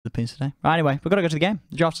the pins today. Right, anyway, we've got to go to the game.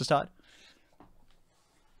 The drafts have started.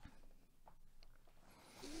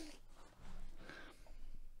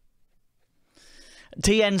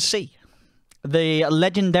 TNC. The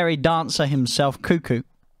legendary dancer himself, Cuckoo,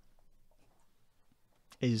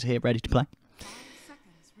 is here ready to play.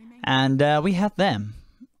 And we have them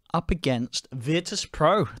up against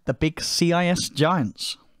Virtus.pro, the big CIS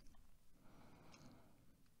giants.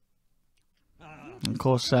 Of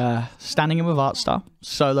course, standing in with Artstar.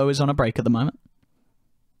 Solo is on a break at the moment.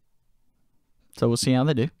 So we'll see how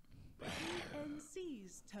they do.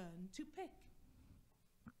 TNC's turn to pick.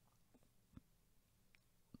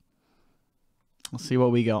 Let's see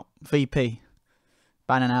what we got. VP.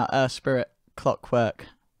 Banning out Earth Spirit, Clockwork,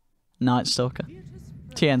 Night Stalker.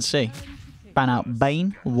 TNC. Ban out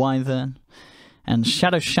Bane, Wyvern, and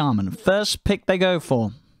Shadow Shaman. First pick they go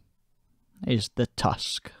for is the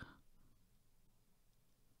Tusk.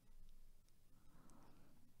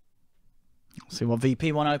 Let's see what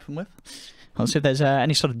VP want to open with. Let's see if there's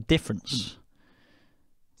any sort of difference.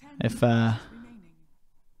 If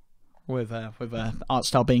with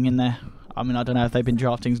Artstar being in there. I mean, I don't know if they've been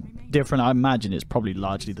drafting different. I imagine it's probably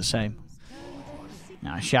largely the same.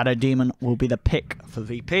 Now, Shadow Demon will be the pick for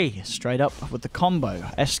VP. Straight up with the combo.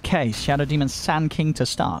 SK, Shadow Demon, Sand King to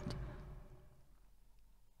start.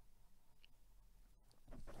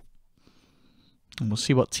 And we'll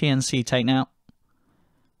see what TNC take now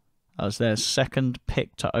as their second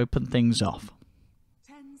pick to open things off.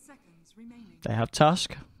 10 seconds remaining. They have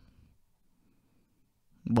Tusk.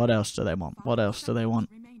 What else do they want? What else do they want?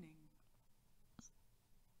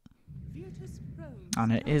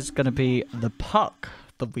 And it is going to be the Puck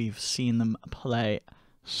that we've seen them play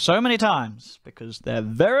so many times because they're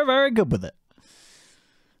very, very good with it.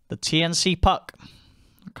 The TNC Puck.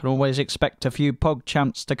 I can always expect a few Pog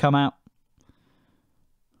champs to come out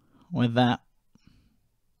with that.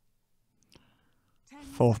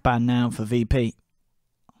 Fourth ban now for VP.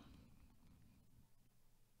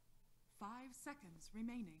 5 seconds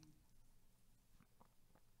remaining.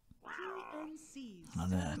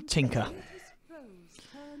 And Tinker.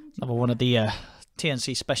 Another one of the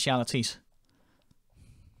TNC specialities.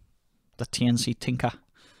 The TNC Tinker.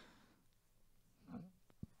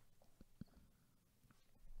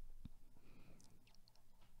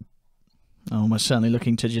 Almost certainly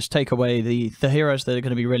looking to just take away the heroes that are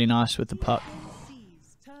going to be really nice with the Puck.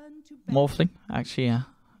 Morphling, actually,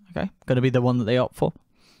 okay. Going to be the one that they opt for.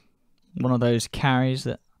 One of those carries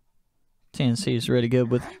that TNC is really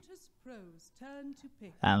good with.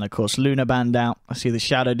 And of course, Luna banned out. I see the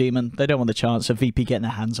Shadow Demon. They don't want the chance of VP getting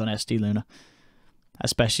their hands on SD Luna.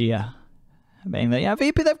 Especially, I mean, yeah,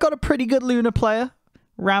 VP, they've got a pretty good Luna player.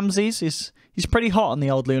 Ramses, he's pretty hot on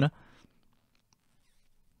the old Luna.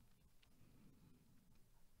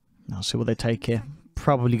 I'll see what they take here.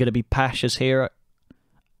 Probably going to be Pasha's hero.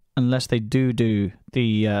 Unless they do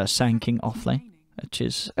the Sand King offlane. Which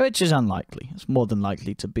is unlikely. It's more than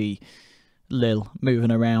likely to be Lil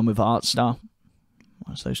moving around with Artstar.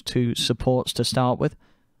 That's those two supports to start with.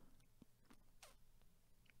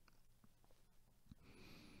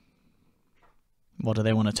 What do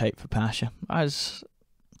they want to take for Pasha? There's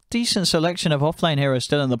decent selection of offlane heroes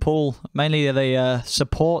still in the pool. Mainly the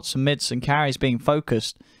supports, mids, and carries being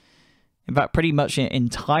focused. In fact, pretty much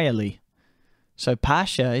entirely. So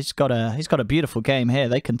Pasha, he's got a beautiful game here.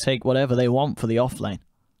 They can take whatever they want for the offlane.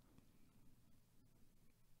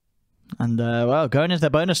 And, well, going into the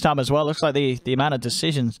bonus time as well, looks like the amount of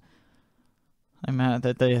decisions, the amount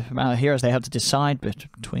of heroes they have to decide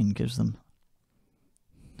between gives them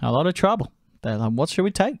a lot of trouble. They're like, what should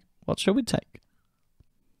we take? What should we take?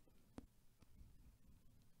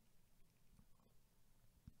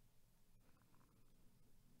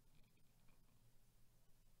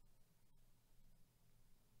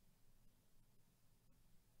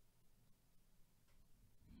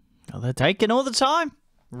 Well, they're taking all the time.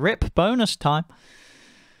 RIP bonus time.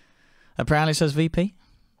 Apparently says VP.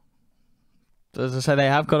 As I say, they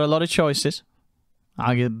have got a lot of choices.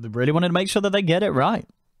 I really wanted to make sure that they get it right.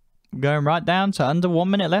 Going right down to under 1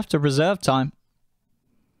 minute left of reserve time.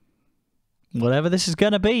 Whatever this is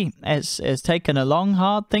going to be, it's taken a long,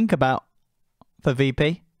 hard think about for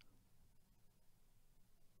VP.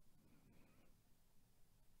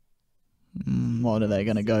 What are they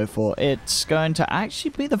going to go for? It's going to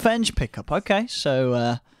actually be the Venge pickup. Okay,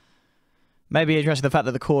 so maybe addressing the fact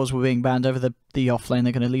that the cores were being banned over the offlane.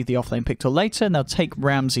 They're going to leave the offlane pick till later, and they'll take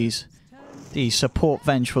Ramses, the support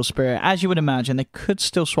Vengeful Spirit. As you would imagine, they could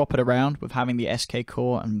still swap it around with having the SK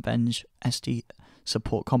core and Venge SD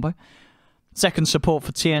support combo. Second support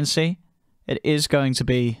for TNC, it is going to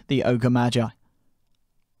be the Ogre Magi.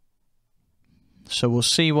 So we'll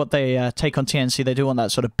see what they take on TNC. They do want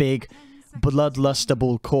that sort of big,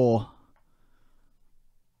 bloodlustable core.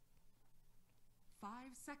 5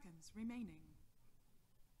 seconds remaining.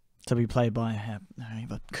 To be played by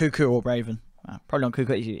either Cuckoo or Raven. Probably not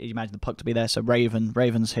Cuckoo. You imagine the puck to be there, so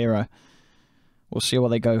Raven's hero. We'll see what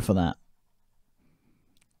they go for that.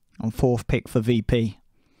 On 4th pick for VP.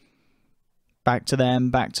 Back to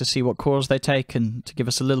them, back to see what cores they take and to give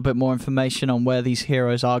us a little bit more information on where these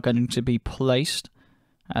heroes are going to be placed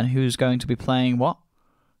and who's going to be playing what.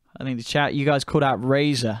 I think the chat, you guys called out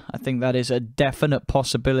Razor. I think that is a definite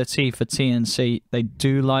possibility for TNC. They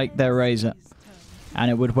do like their Razor.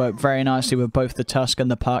 And it would work very nicely with both the Tusk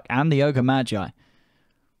and the Puck and the Ogre Magi.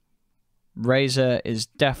 Razor is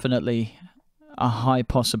definitely a high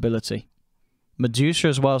possibility. Medusa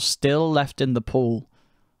as well, still left in the pool.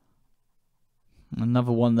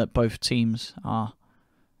 Another one that both teams are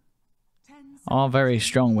very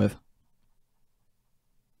strong with.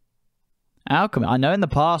 Alchemist. I know in the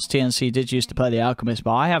past TNC did used to play the Alchemist,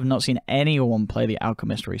 but I have not seen anyone play the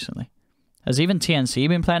Alchemist recently. Has even TNC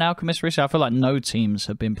been playing Alchemist recently? I feel like no teams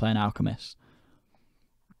have been playing Alchemist.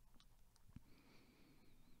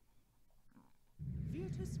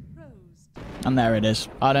 And there it is.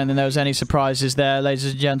 I don't think there was any surprises there,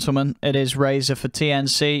 ladies and gentlemen. It is Razor for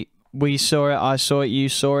TNC. We saw it, I saw it, you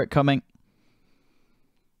saw it coming.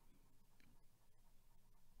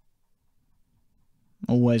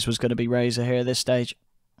 Always was going to be Razor here at this stage.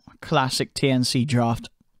 Classic TNC draft.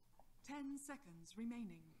 10 seconds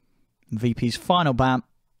remaining. VP's final BAM.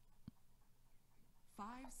 5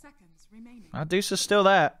 seconds remaining. Medusa's still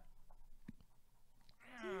there.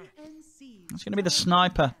 It's going to be the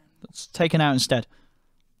sniper that's taken out instead.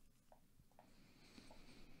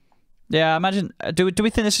 Yeah, imagine. Do we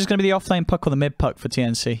think this is going to be the off-lane puck or the mid-puck for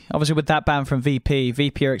TNC? Obviously, with that ban from VP,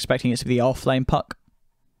 VP are expecting it to be the off-lane puck.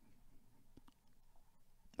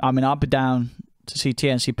 I mean, I'd be down to see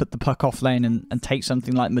TNC put the puck off-lane and take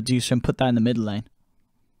something like Medusa and put that in the middle lane.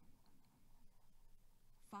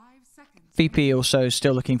 5 seconds. VP also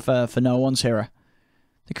still looking for no one's hero.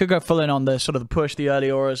 They could go full in on the sort of the push, the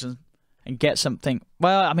early auras, and get something.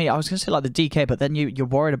 Well, I mean, I was going to say like the DK, but then you're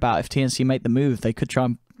worried about if TNC make the move, they could try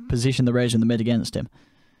and position the Razor in the mid against him.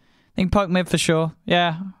 I think puck mid for sure.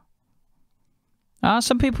 Yeah.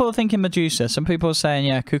 Some people are thinking Medusa. Some people are saying,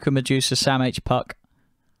 yeah, Cuckoo Medusa, Sam H puck.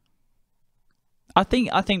 I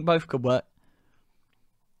think both could work.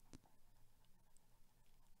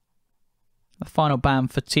 The final ban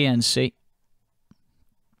for TNC.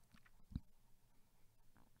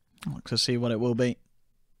 I'll look to see what it will be.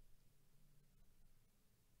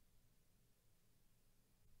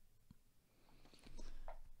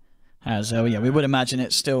 As yeah, we would imagine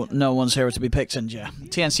it's still no one's hero to be picked, and yeah,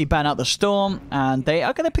 TNC ban out the Storm, and they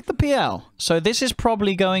are going to pick the PL. So this is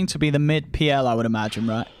probably going to be the mid PL, I would imagine,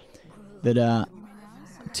 right? That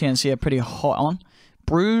TNC are pretty hot on.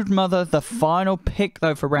 Broodmother, the final pick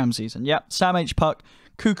though for Ramses, and yep, Sam H Puck,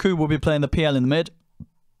 Cuckoo will be playing the PL in the mid,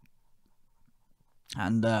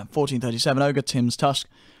 and 1437 Ogre, Tim's Tusk.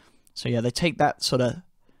 So yeah, they take that sort of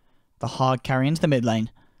the hard carry into the mid lane.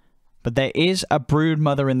 But there is a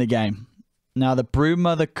Broodmother in the game. Now, the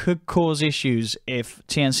Broodmother could cause issues if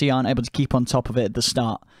TNC aren't able to keep on top of it at the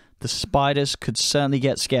start. The spiders could certainly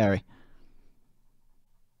get scary.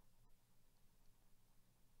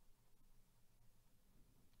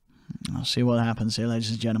 I'll see what happens here, ladies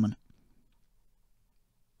and gentlemen.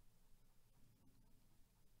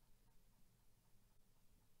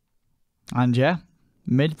 And yeah,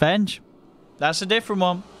 mid-Venge. That's a different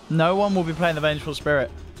one. No one will be playing the Vengeful Spirit.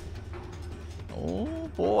 Oh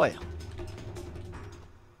boy.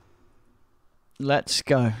 Let's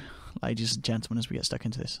go, ladies and gentlemen, as we get stuck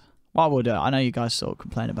into this. What we'll do, I know you guys sort of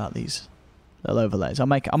complain about these little overlays. I'll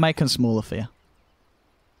make them smaller for you.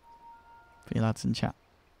 For you lads in chat.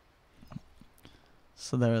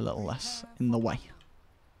 So they're a little less in the way.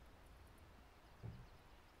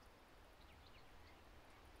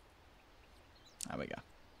 There we go.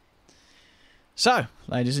 So,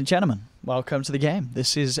 ladies and gentlemen, welcome to the game.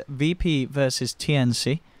 This is VP versus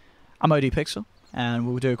TNC. I'm OD Pixel, and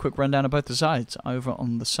we'll do a quick rundown of both the sides. Over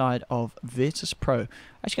on the side of Virtus.pro,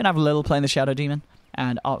 actually going to have a little playing the Shadow Demon,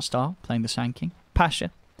 and Artstar playing the Sand King. Pasha,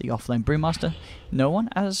 the offlane Brewmaster. No one,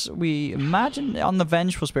 as we imagine on the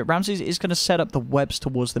Vengeful Spirit. Ramses is going to set up the webs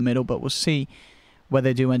towards the middle, but we'll see where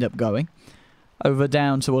they do end up going. Over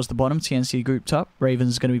down towards the bottom, TNC grouped up.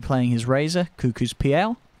 Raven's going to be playing his Razor, Cuckoo's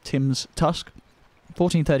PL, Tim's Tusk,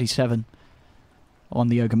 1437 on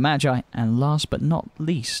the Ogre Magi, and last but not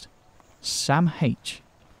least, Sam H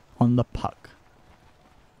on the Puck.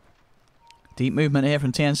 Deep movement here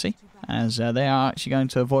from TNC, as they are actually going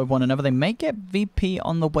to avoid one another. They may get VP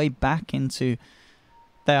on the way back into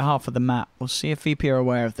their half of the map. We'll see if VP are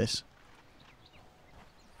aware of this.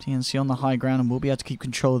 TNC on the high ground, and we'll be able to keep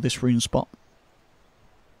control of this rune spot.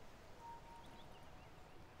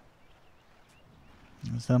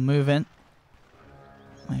 As they'll move in,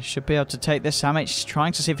 they should be able to take this. Samh is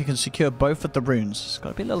trying to see if he can secure both of the runes. He's got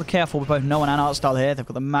to be a little careful with both Noah and Artstyle here. They've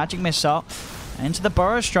got the magic missile into the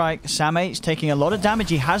burrow strike. Samh taking a lot of damage.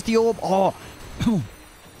 He has the orb. Oh,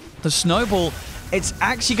 the snowball. It's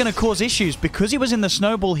actually going to cause issues. Because he was in the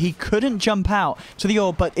snowball, he couldn't jump out to the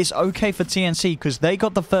orb, but it's okay for TNC because they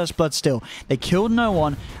got the first blood still. They killed no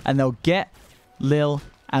one, and they'll get Lil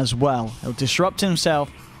as well. He'll disrupt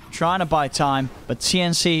himself, trying to buy time, but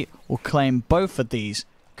TNC will claim both of these.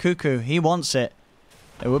 Cuckoo, he wants it.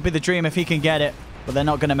 It would be the dream if he can get it, but they're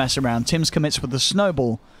not going to mess around. Tims commits with the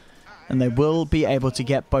snowball, and they will be able to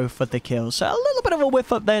get both of the kills. So a little bit of a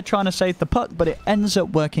whiff up there trying to save the puck, but it ends up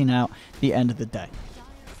working out at the end of the day.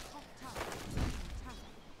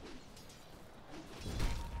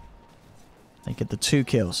 They get the 2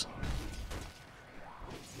 kills.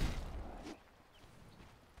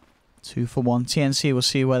 2 for 1. TNC will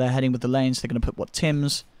see where they're heading with the lanes. They're going to put, what,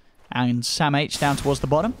 Tims and Samh down towards the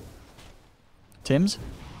bottom. Tims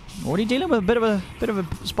already dealing with a bit of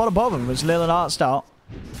a spot above him. Was Lil and Artstyle.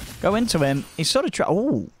 Go into him. He's sort of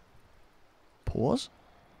oh. Pause.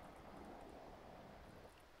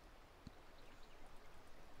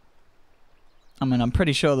 I mean, I'm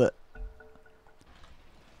pretty sure that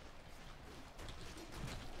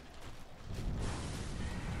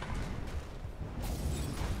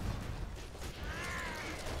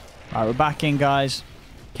alright, we're back in, guys.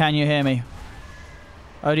 Can you hear me?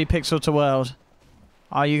 OD Pixel to World.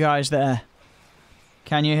 Are you guys there?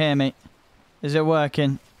 Can you hear me? Is it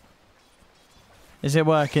working? Is it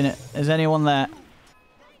working? Is anyone there?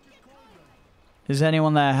 Is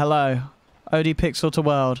anyone there? Hello? OD Pixel to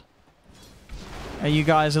World. Are you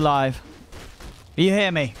guys alive? You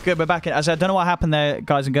hear me? Good, we're back in. I don't know what happened there,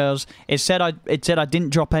 guys and girls. It said I didn't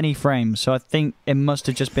drop any frames, so I think it must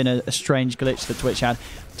have just been a strange glitch that Twitch had.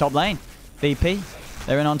 Top lane. VP.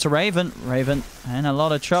 They're in onto Raven. Raven in a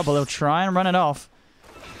lot of trouble. He'll try and run it off.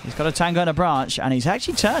 He's got a tango and a branch, and he's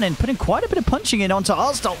actually turning, putting quite a bit of punching in onto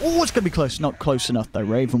Artstyle. Oh, it's going to be close. Not close enough, though.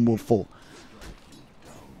 Raven will fall.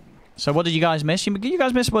 So what did you guys miss? You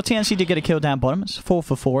guys missed, well, TNC did get a kill down bottom. It's 4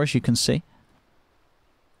 for 4, as you can see.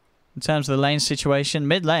 In terms of the lane situation,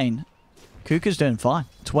 mid lane, Kuka's doing fine.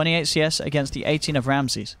 28 CS against the 18 of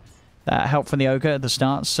Ramses. That help from the Ogre at the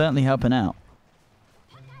start, certainly helping out.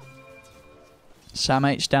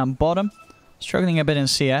 Samh down bottom, struggling a bit in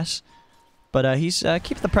CS. But he's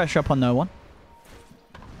keeps the pressure up on no one.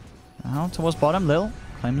 Now towards bottom, Lil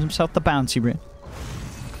claims himself the bounty rune.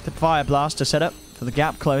 The fire blast to set up for the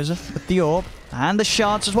gap closer with the orb. And the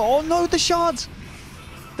shards as well. Oh no, the shards!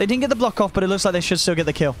 They didn't get the block off, but it looks like they should still get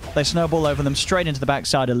the kill. They snowball over them straight into the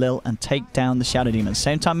backside of Lil and take down the Shadow Demon.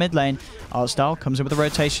 Same time mid lane, Artstyle comes in with the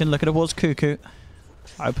rotation, looking towards Cuckoo.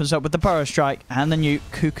 Opens up with the Burrow Strike and the nuke.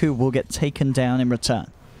 Cuckoo will get taken down in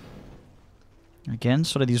return. Again,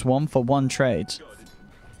 sort of these 1-for-1 trades.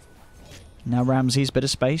 Now Ramses bit of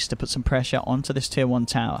space to put some pressure onto this tier 1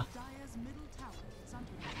 tower.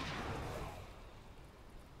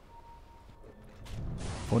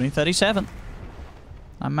 14:37.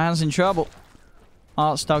 That man's in trouble.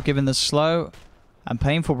 Artstyle giving the slow and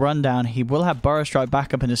painful rundown. He will have Burrow Strike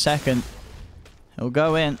back up in a second. He'll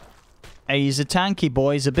go in. Hey, he's a tanky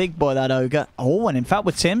boy. He's a big boy, that Ogre. Oh, and in fact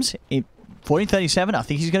with Tims, 14:37, I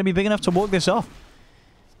think he's going to be big enough to walk this off.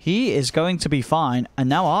 He is going to be fine. And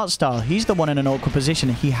now Artstyle, he's the one in an awkward position.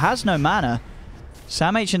 He has no mana.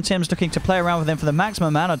 Samh and Tims looking to play around with him for the maximum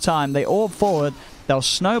amount of time. They orb forward. They'll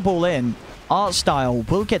snowball in. Artstyle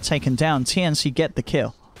will get taken down. TNC get the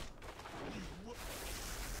kill.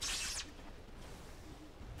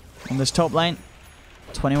 On this top lane,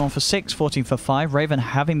 21 for 6, 14 for 5. Raven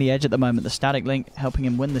having the edge at the moment. The static link helping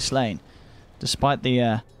him win this lane. Despite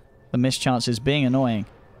the missed chances being annoying.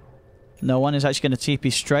 No one is actually going to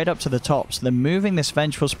TP straight up to the top. So they're moving this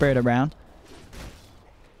Vengeful Spirit around.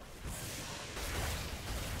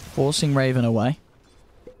 Forcing Raven away.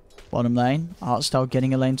 Bottom lane, Artstyle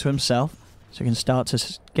getting a lane to himself. So he can start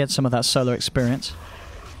to get some of that solo experience.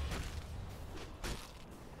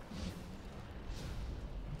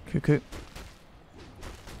 Cuckoo.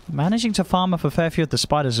 Managing to farm up a fair few of the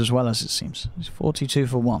spiders as well, as it seems. He's 42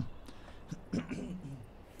 for 1.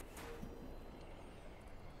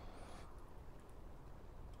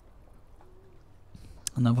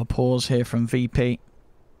 Another pause here from VP.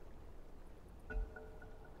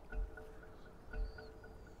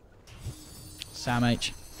 Samh.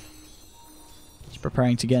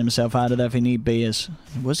 preparing to get himself out of there if he need be, as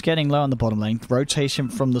he was getting low on the bottom lane. Rotation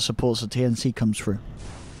from the supports of TNC comes through.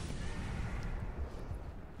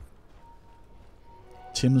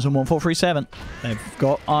 Tim's on 1437. They've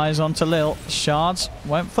got eyes onto Lil. Shards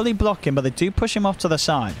won't fully block him, but they do push him off to the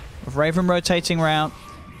side. With Raven rotating around,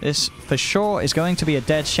 this for sure is going to be a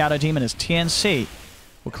dead Shadow Demon, as TNC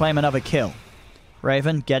will claim another kill.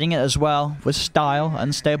 Raven getting it as well with style.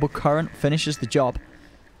 Unstable current finishes the job.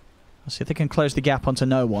 Let's see if they can close the gap onto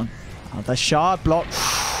no one. Oh, the shard block.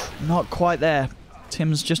 Not quite there.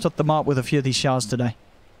 Tim's just off the mark with a few of these shards today.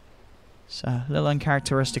 So a little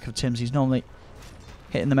uncharacteristic of Tim's. He's normally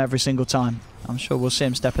hitting them every single time. I'm sure we'll see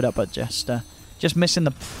him step it up, but just missing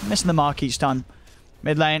the mark each time.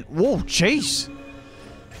 Mid lane. Whoa, jeez.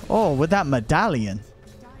 Oh, with that medallion,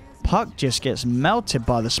 Puck just gets melted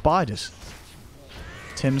by the spiders.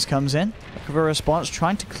 Tim's comes in, look for a response,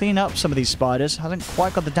 trying to clean up some of these spiders. Hasn't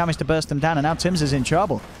quite got the damage to burst them down, and now Tim's is in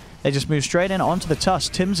trouble. They just move straight in onto the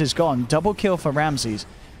tusk. Tim's is gone. Double kill for Ramses.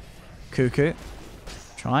 Cuckoo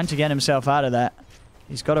trying to get himself out of that.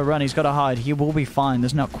 He's got to run, he's got to hide. He will be fine.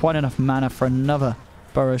 There's not quite enough mana for another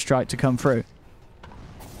burrow strike to come through.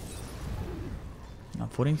 Now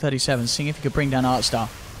 1437, seeing if he could bring down Artstyle.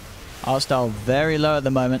 Artstyle very low at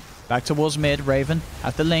the moment. Back towards mid. Raven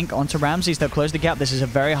have the link onto Ramses. They'll close the gap. This is a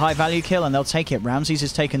very high value kill, and they'll take it. Ramses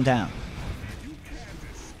is taken down.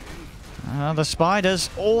 The spiders.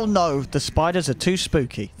 Oh no, the spiders are too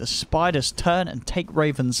spooky. The spiders turn and take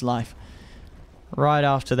Raven's life right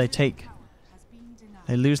after they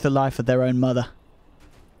lose the life of their own mother.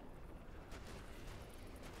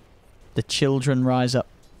 The children rise up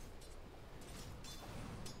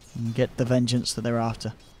and get the vengeance that they're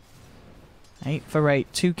after. 8 for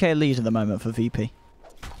 8. 2k lead at the moment for VP.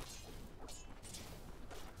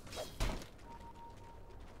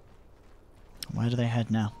 Where do they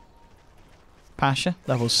head now? Pasha,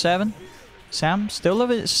 level 7. Sam,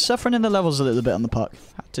 still suffering in the levels a little bit on the puck.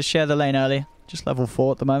 Had to share the lane earlier. Just level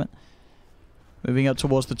 4 at the moment. Moving up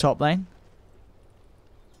towards the top lane.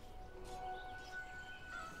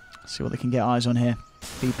 See what they can get eyes on here.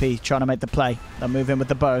 VP trying to make the play. They'll move in with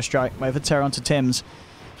the bow strike. Wait for terror onto Tim's.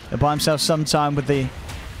 He'll buy himself some time with the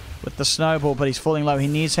snowball, but he's falling low. He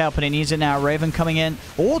needs help, and he needs it now. Raven coming in.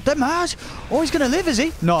 Oh, they're mad. Oh, he's going to live, is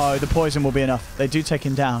he? No, the poison will be enough. They do take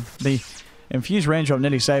him down. The infused range drop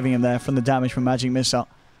nearly saving him there from the damage from Magic Missile.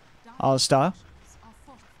 Artstyle.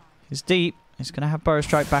 He's deep. He's going to have Burrow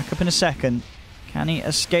Strike back up in a second. Can he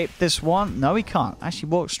escape this one? No, he can't. Actually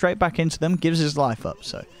walks straight back into them, gives his life up.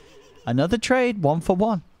 So another trade, 1 for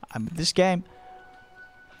 1. This game.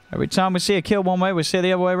 Every time we see a kill one way, we see it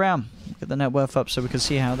the other way around. Get the net worth up so we can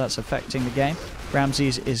see how that's affecting the game.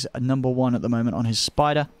 Ramses is a number 1 at the moment on his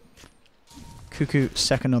spider. Cuckoo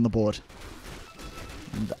second on the board.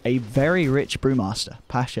 And a very rich Brewmaster,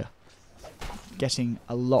 Pasha. Getting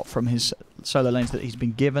a lot from his solo lanes that he's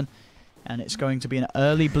been given. And it's going to be an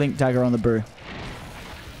early Blink Dagger on the Brew.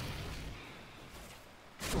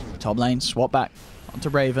 Top lane, swap back onto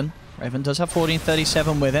Raven. Raven does have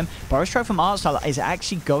 1437 with him. Burrow Strike from Artstyle is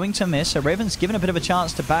actually going to miss, so Raven's given a bit of a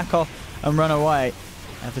chance to back off and run away.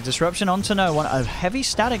 And the disruption onto no one. A heavy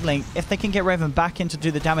static link if they can get Raven back in to do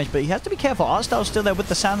the damage, but he has to be careful. Artstyle's still there with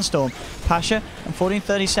the Sandstorm. Pasha and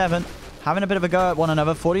 1437 having a bit of a go at one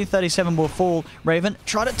another. 1437 will fall. Raven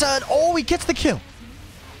try to turn. Oh, he gets the kill.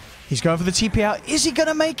 He's going for the TP out. Is he going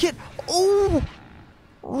to make it? Oh,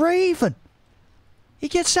 Raven. He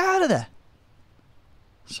gets out of there.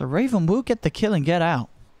 So Raven will get the kill and get out.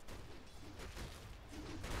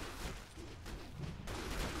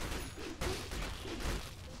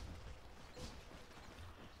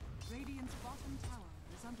 Radiant's bottom tower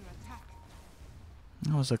is under attack.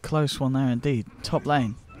 That was a close one there indeed. Top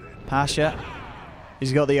lane. Pasha.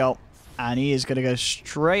 He's got the ult. And he is going to go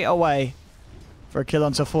straight away for a kill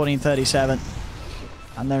onto 1437.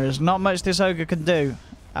 And there is not much this ogre can do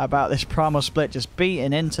about this primal split just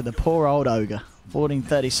beating into the poor old ogre.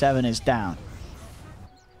 1437 is down.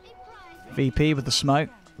 VP with the smoke,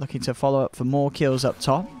 looking to follow up for more kills up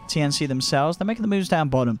top. TNC themselves, they're making the moves down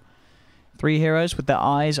bottom. 3 heroes with their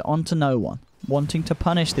eyes onto no one, wanting to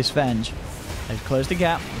punish this Venge. They've closed the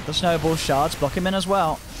gap with the snowball. Shards block him in as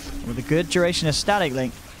well. With a good duration of static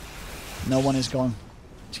link, no one is gone.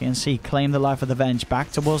 TNC claim the life of the Venge.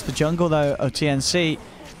 Back towards the jungle though of TNC.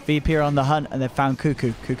 VP are on the hunt, and they've found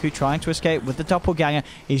Cuckoo. Cuckoo trying to escape with the doppelganger.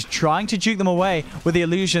 He's trying to juke them away with the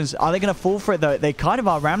illusions. Are they going to fall for it though? They kind of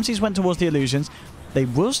are. Ramses went towards the illusions. They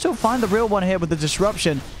will still find the real one here with the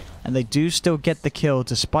disruption, and they do still get the kill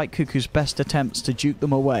despite Cuckoo's best attempts to juke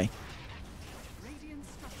them away.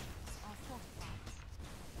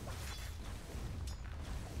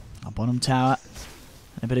 Our bottom tower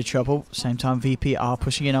In a bit of trouble. Same time, VP are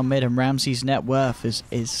pushing in on mid, and Ramsey's net worth is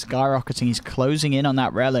skyrocketing. He's closing in on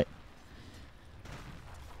that relic.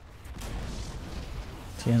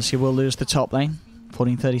 TNC will lose the top lane.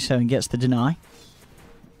 1437 gets the deny.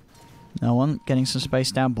 No one getting some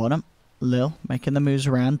space down bottom. Lil making the moves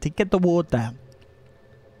around to get the ward down.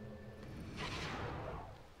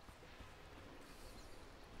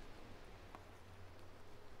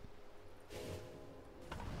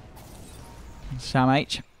 Sam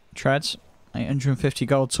H treads 850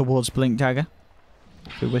 gold towards Blink Dagger,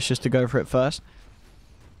 who wishes to go for it first.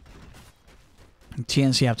 And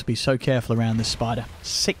TNC have to be so careful around this spider.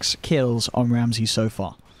 6 kills on Ramsey so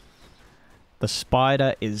far. The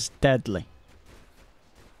spider is deadly.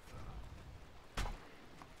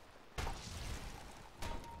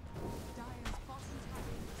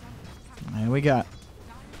 There we go.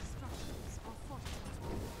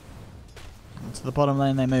 To the bottom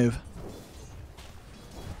lane they move.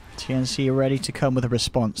 TNC are ready to come with a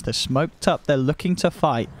response. They're smoked up. They're looking to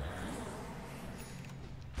fight.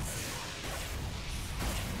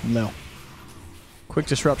 Lil. Quick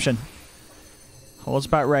disruption. Holds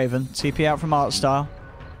back Raven. TP out from Art Style.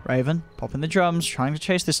 Raven popping the drums, trying to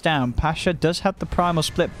chase this down. Pasha does have the primal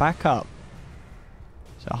split back up.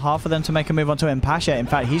 So half of them to make a move onto him. Pasha, in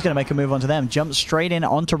fact, he's going to make a move onto them. Jumps straight in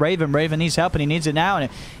onto Raven. Raven needs help and he needs it now.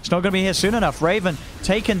 And it's not going to be here soon enough. Raven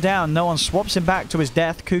taken down. No one swaps him back to his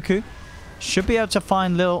death. Cuckoo should be able to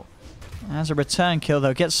find Lil as a return kill.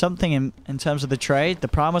 They'll get something in terms of the trade. The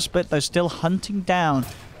primal split, though, still hunting down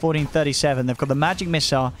 1437. They've got the magic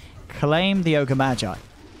missile. Claim the Ogre Magi.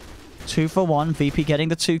 2 for 1. VP getting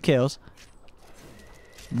the 2 kills.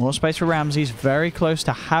 More space for Ramses. Very close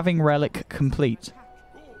to having Relic complete.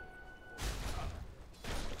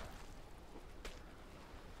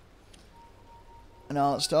 An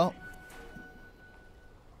Art Style.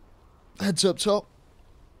 Heads up top.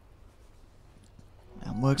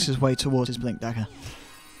 And works his way towards his Blink Dagger.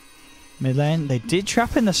 Mid lane, they did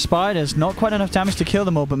trap in the spiders. Not quite enough damage to kill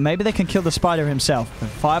them all, but maybe they can kill the spider himself.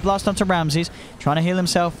 Fire blast onto Ramses, trying to heal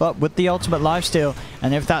himself up with the ultimate lifesteal.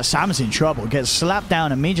 And if that Sam's in trouble, gets slapped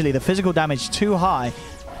down immediately. The physical damage too high.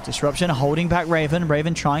 Disruption holding back Raven.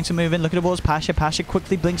 Raven trying to move in, looking towards Pasha. Pasha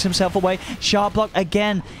quickly blinks himself away. Sharp block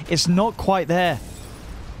again. It's not quite there.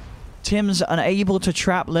 Tim's unable to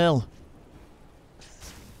trap Lil.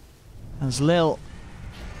 As Lil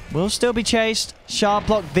will still be chased. Sharp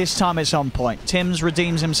block, this time it's on point. Tim's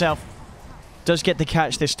redeems himself. Does get the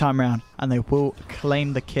catch this time round. And they will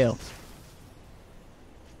claim the kill.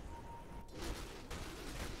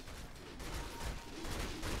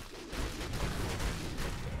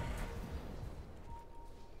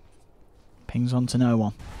 Pings on to no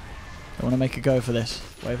one. They want to make a go for this.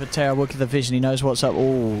 Wait for Terra, look at the vision. He knows what's up.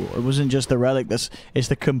 Oh, it wasn't just the relic. It's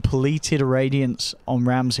the completed radiance on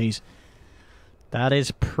Ramses. That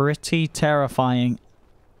is pretty terrifying.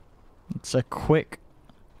 It's a quick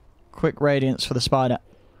radiance for the spider.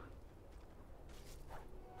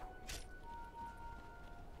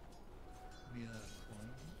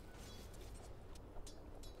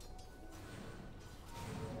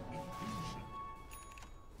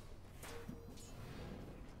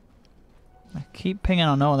 I keep pinging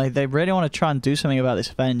on no one. They really want to try and do something about this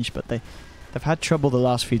Venge, but they've had trouble the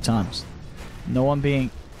last few times. No one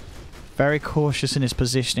being very cautious in his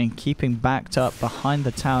positioning, keeping backed up behind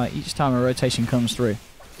the tower each time a rotation comes through.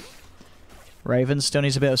 Raven still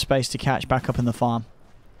needs a bit of space to catch back up in the farm.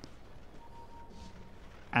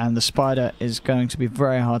 And the spider is going to be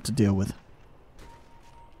very hard to deal with.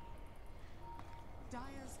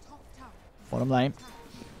 Bottom lane.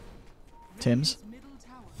 Tim's.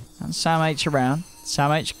 And Sam H around.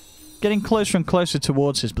 Sam H getting closer and closer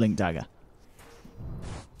towards his Blink Dagger.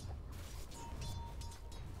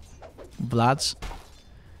 Vlad's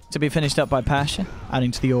to be finished up by Pasha,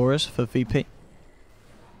 adding to the auras for VP.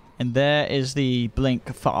 And there is the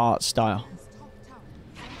blink for Art Style.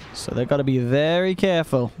 So they've got to be very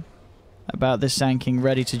careful about this Sanking,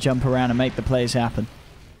 ready to jump around and make the plays happen.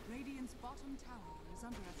 Radiant's bottom tower is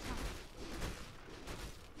under attack.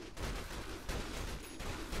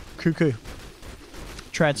 Cuckoo.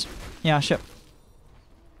 Treads. Yasha.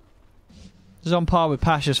 This is on par with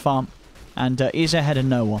Pasha's farm. And he's ahead of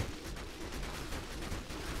no one.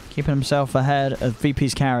 Keeping himself ahead of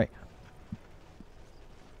VP's carry.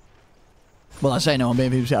 Well, I say no one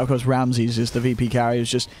being VP's carry. Of course, Ramses is the VP carry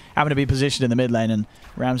who's just having to be positioned in the mid lane. And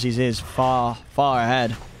Ramses is far, far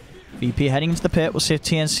ahead. VP heading into the pit. We'll see if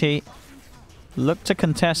TNC look to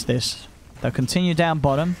contest this. They'll continue down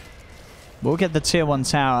bottom. We'll get the tier 1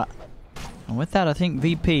 tower. And with that, I think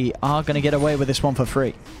VP are going to get away with this one for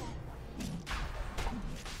free.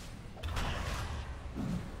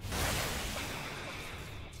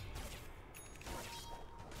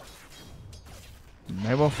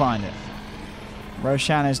 They will find it.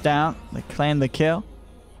 Roshan is down. They claim the kill.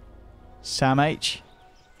 Sam H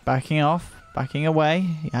backing off, backing away.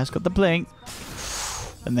 He has got the blink.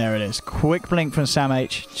 And there it is. Quick blink from Sam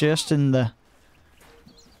H. Just in the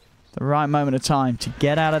right moment of time to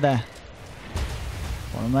get out of there.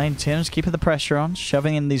 Bottom lane, Tim's keeping the pressure on,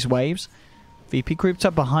 shoving in these waves. VP grouped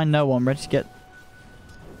up behind no one, ready to get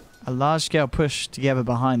a large-scale push together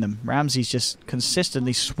behind them. Ramsey's just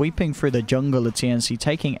consistently sweeping through the jungle of TNC,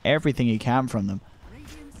 taking everything he can from them.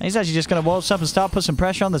 And he's actually just going to waltz up and start putting some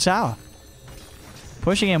pressure on the tower.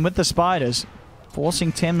 Pushing in with the spiders,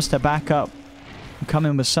 forcing Tims to back up and come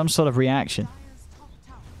in with some sort of reaction.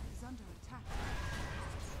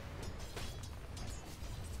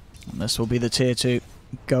 And this will be the tier 2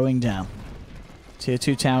 going down. Tier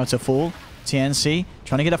 2 tower to fall. TNC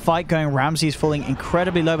trying to get a fight going. Ramsey's falling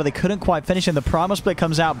incredibly low, but they couldn't quite finish him. The Primal Split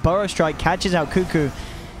comes out. Burrow Strike catches out Cuckoo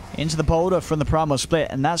into the boulder from the Primal Split,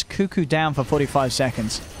 and that's Cuckoo down for 45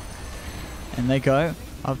 seconds. And they go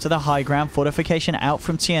up to the high ground. Fortification out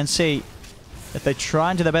from TNC. If they try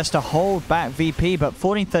and do their best to hold back VP, but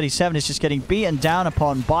 1437 is just getting beaten down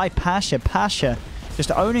upon by Pasha. Pasha just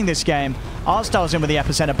owning this game. Artstyle's in with the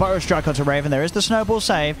epicenter. Burrow Strike onto Raven. There is the snowball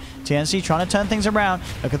save. TNC trying to turn things around.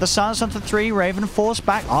 Look at the silence onto 3. Raven forced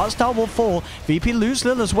back. Artstyle will fall. VP lose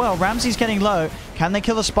Lil as well. Ramsey's getting low. Can they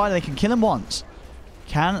kill the spider? They can kill him once.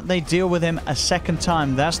 Can they deal with him a second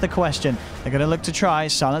time? That's the question. They're going to look to try.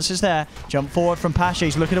 Silence is there. Jump forward from Pasha.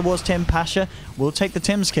 He's looking towards Tim. Pasha will take the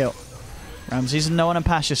Tim's kill. Ramsey's and no one, and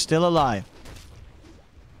Pasha still alive.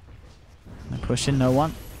 They're pushing no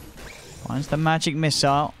one. Finds the magic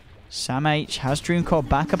missile. Sam H has Dreamcore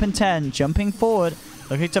back up in 10. Jumping forward.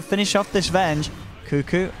 Looking to finish off this Venge.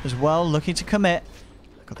 Cuckoo as well looking to commit.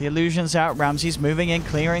 Got the illusions out. Ramsey's moving in,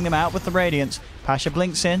 clearing them out with the Radiance. Pasha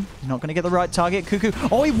blinks in. Not going to get the right target. Cuckoo.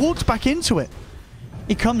 Oh, he walks back into it.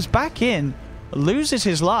 He comes back in. Loses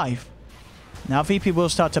his life. Now VP will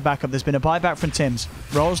start to back up. There's been a buyback from Tims.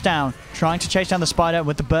 Rolls down. Trying to chase down the spider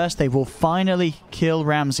with the burst. They will finally kill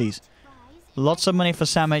Ramses. Lots of money for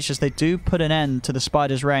Sam H as they do put an end to the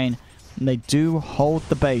spider's reign. And they do hold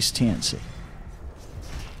the base, TNC.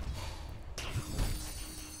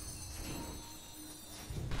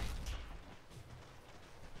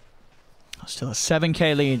 Still a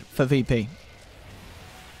 7k lead for VP.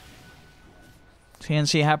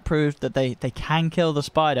 TNC have proved that they can kill the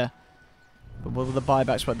spider. But what were the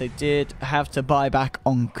buybacks? But they did have to buy back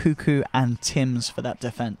on Cuckoo and Tims for that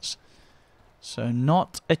defense. So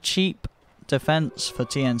not a cheap defense for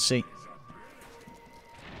TNC.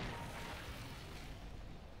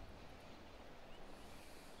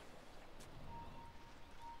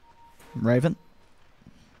 Raven.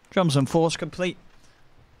 Drums and Force complete.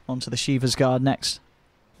 Onto the Shiva's Guard next.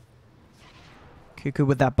 Cuckoo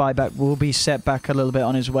with that buyback will be set back a little bit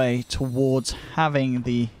on his way towards having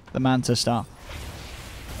the Manta Star.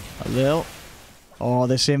 A little. Oh,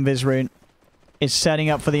 this Invis rune is setting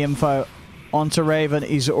up for the info. Onto Raven.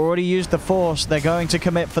 He's already used the Force. They're going to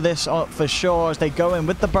commit for this for sure as they go in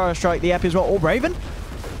with the Burrow Strike. The Epi as well. Oh, Raven.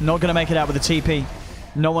 Not going to make it out with the TP.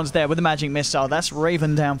 No one's there with the Magic Missile. That's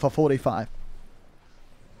Raven down for 45.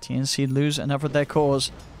 TNC lose another of their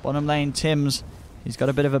cores. Bottom lane, Tims. He's got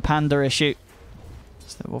a bit of a panda issue.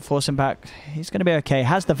 So we'll force him back. He's going to be okay.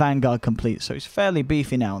 Has the Vanguard complete, so he's fairly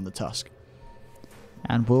beefy now on the Tusk.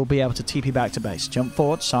 And will be able to TP back to base. Jump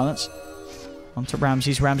forward, silence. Onto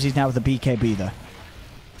Ramses. Ramses now with the BKB though.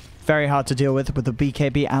 Very hard to deal with the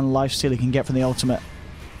BKB and lifesteal he can get from the ultimate.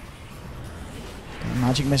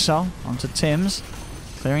 Magic Missile onto Tims.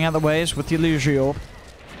 Clearing out the waves with the Illusory Orb.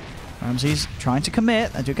 Ramses trying to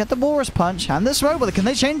commit. They do get the Walrus Punch and the Smoke. But can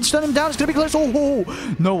they stun him down? It's going to be close.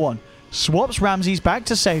 Oh, no one. Swaps Ramses back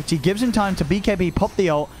to safety. Gives him time to BKB, pop the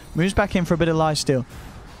ult. Moves back in for a bit of lifesteal.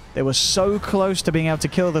 They were so close to being able to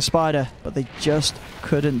kill the spider, but they just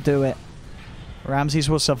couldn't do it. Ramses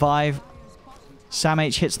will survive. Sam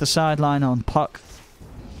H hits the sideline on Puck.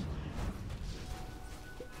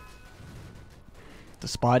 The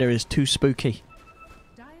spider is too spooky.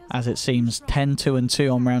 As it seems,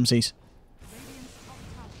 10-2-2 on Ramses.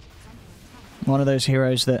 One of those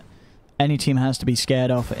heroes that any team has to be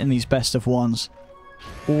scared of in these best of ones.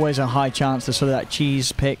 Always a high chance that sort of that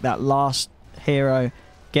cheese pick, that last hero,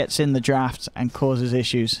 gets in the draft and causes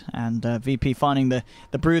issues. And VP finding the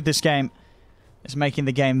brood this game is making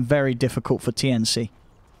the game very difficult for TNC.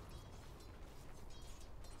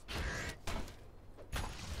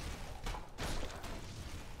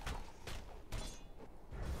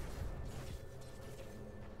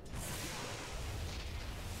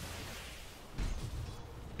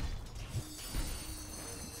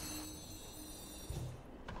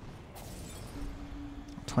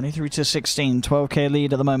 23 to 16, 12k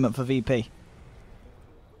lead at the moment for VP.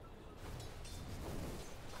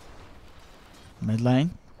 Mid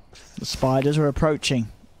lane. The spiders are approaching.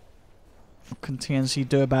 What can TNC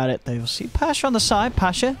do about it? They will see Pasha on the side.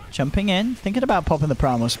 Pasha jumping in, thinking about popping the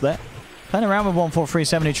primal split. Playing around with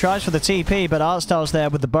 143.7. He tries for the TP, but Artstyle's there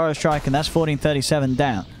with the Burrow Strike, and that's 1437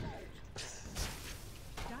 down.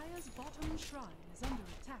 Dire's bottom shrine is under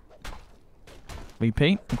attack.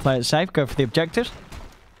 VP, play it safe, go for the objectives.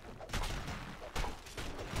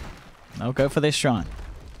 They'll go for this shrine.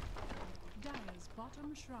 Dire's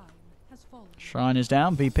bottom shrine has fallen. Shrine is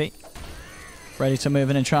down, VP. Ready to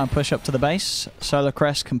move in and try and push up to the base. Solar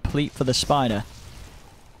Crest complete for the Spider.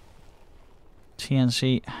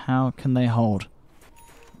 TNC, how can they hold?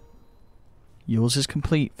 Yours is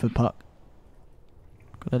complete for Puck.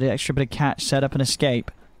 Got the extra bit of catch, set up and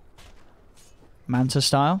escape. Manta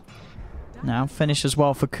style. Now finish as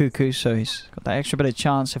well for Cuckoo, so he's got that extra bit of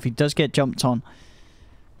chance if he does get jumped on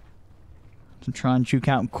to try and juke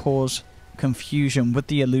out and cause confusion with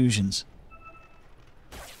the illusions.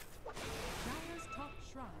 Dire's top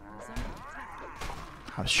shrine is under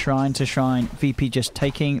attack. Shrine to shrine. VP just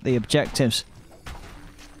taking the objectives.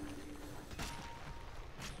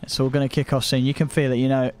 It's all going to kick off soon. You can feel it, you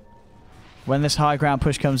know. When this high ground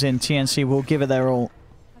push comes in, TNC will give it their all.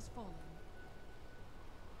 Has fallen.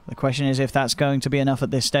 The question is if that's going to be enough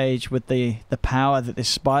at this stage with the power that this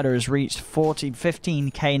Spider has reached.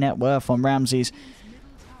 15k net worth on Ramses.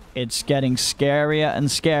 It's getting scarier and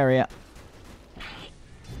scarier.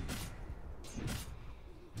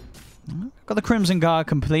 Got the Crimson Guard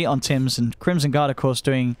complete on Tim's, and Crimson Guard, of course,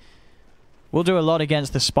 will do a lot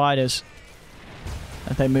against the Spiders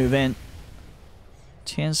as they move in.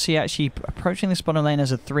 TNC actually approaching the bottom lane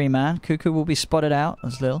as a 3-man. Cuckoo will be spotted out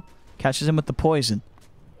as Lil catches him with the poison.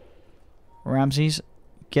 Ramses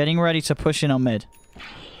getting ready to push in on mid.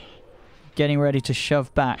 Getting ready to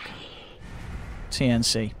shove back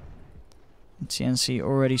TNC. TNC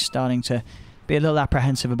already starting to be a little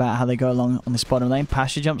apprehensive about how they go along on this bottom lane.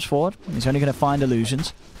 Pasha jumps forward. He's only going to find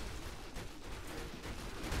illusions.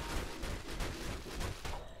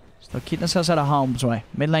 So they'll keep themselves out of harm's way.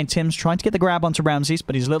 Mid lane Tim's trying to get the grab onto Ramses,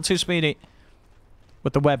 but he's a little too speedy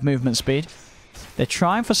with the web movement speed. They're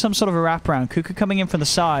trying for some sort of a wraparound. Cuckoo coming in from the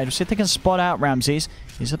side. We'll see if they can spot out Ramses.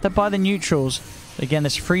 He's up there by the neutrals. Again,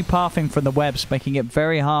 this free pathing from the webs, making it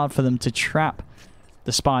very hard for them to trap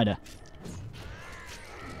the Spider.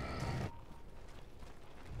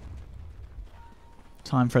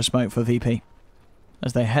 Time for a smoke for VP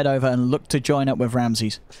as they head over and look to join up with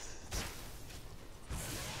Ramses.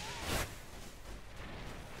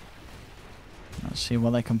 Let's see what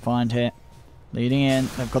they can find here. Leading in,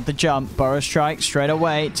 they've got the jump. Burrow Strike straight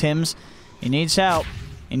away. Tim's, he needs help.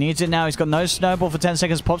 He needs it now. He's got no snowball for 10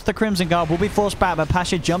 seconds. Pops the Crimson Guard. Will be forced back, but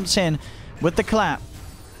Pasha jumps in with the clap.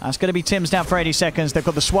 That's going to be Tim's down for 80 seconds. They've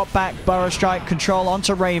got the swap back. Burrow Strike control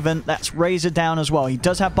onto Raven. That's Razor down as well. He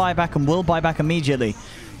does have buyback and will buy back immediately.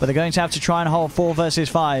 But they're going to have to try and hold 4 versus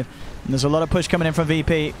 5. And there's a lot of push coming in from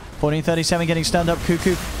VP. 1437 getting stunned up.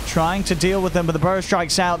 Cuckoo trying to deal with them, but the Burrow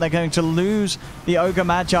Strike's out. They're going to lose the Ogre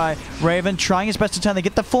Magi. Raven trying his best to turn. They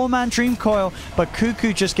get the 4-man Dream Coil, but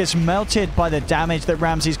Cuckoo just gets melted by the damage that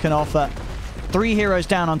Ramses can offer. 3 heroes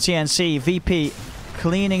down on TNC. VP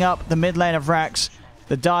cleaning up the mid lane of Rax.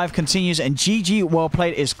 The dive continues, and GG well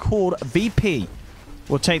played is called. VP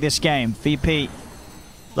will take this game. VP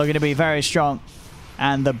looking to be very strong.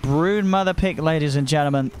 And the Brood Mother pick, ladies and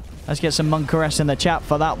gentlemen. Let's get some Monkaress in the chat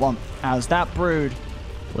for that one, as that Brood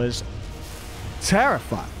was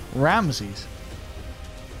terrifying. Ramses,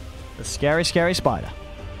 the scary, scary Spider.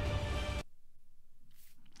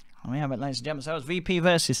 And we have it, ladies and gentlemen. So that was VP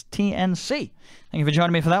versus TNC. Thank you for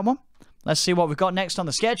joining me for that one. Let's see what we've got next on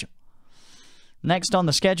the schedule. Next on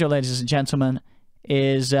the schedule, ladies and gentlemen,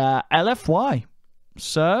 is LFY.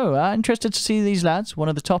 So, interested to see these lads, one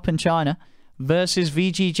of the top in China, versus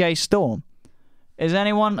VGJ Storm. Is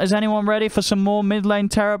anyone ready for some more mid lane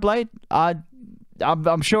Terrorblade?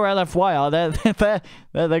 I'm sure LFY are.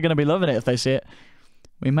 They're going to be loving it if they see it.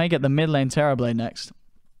 We may get the mid lane Terrorblade next.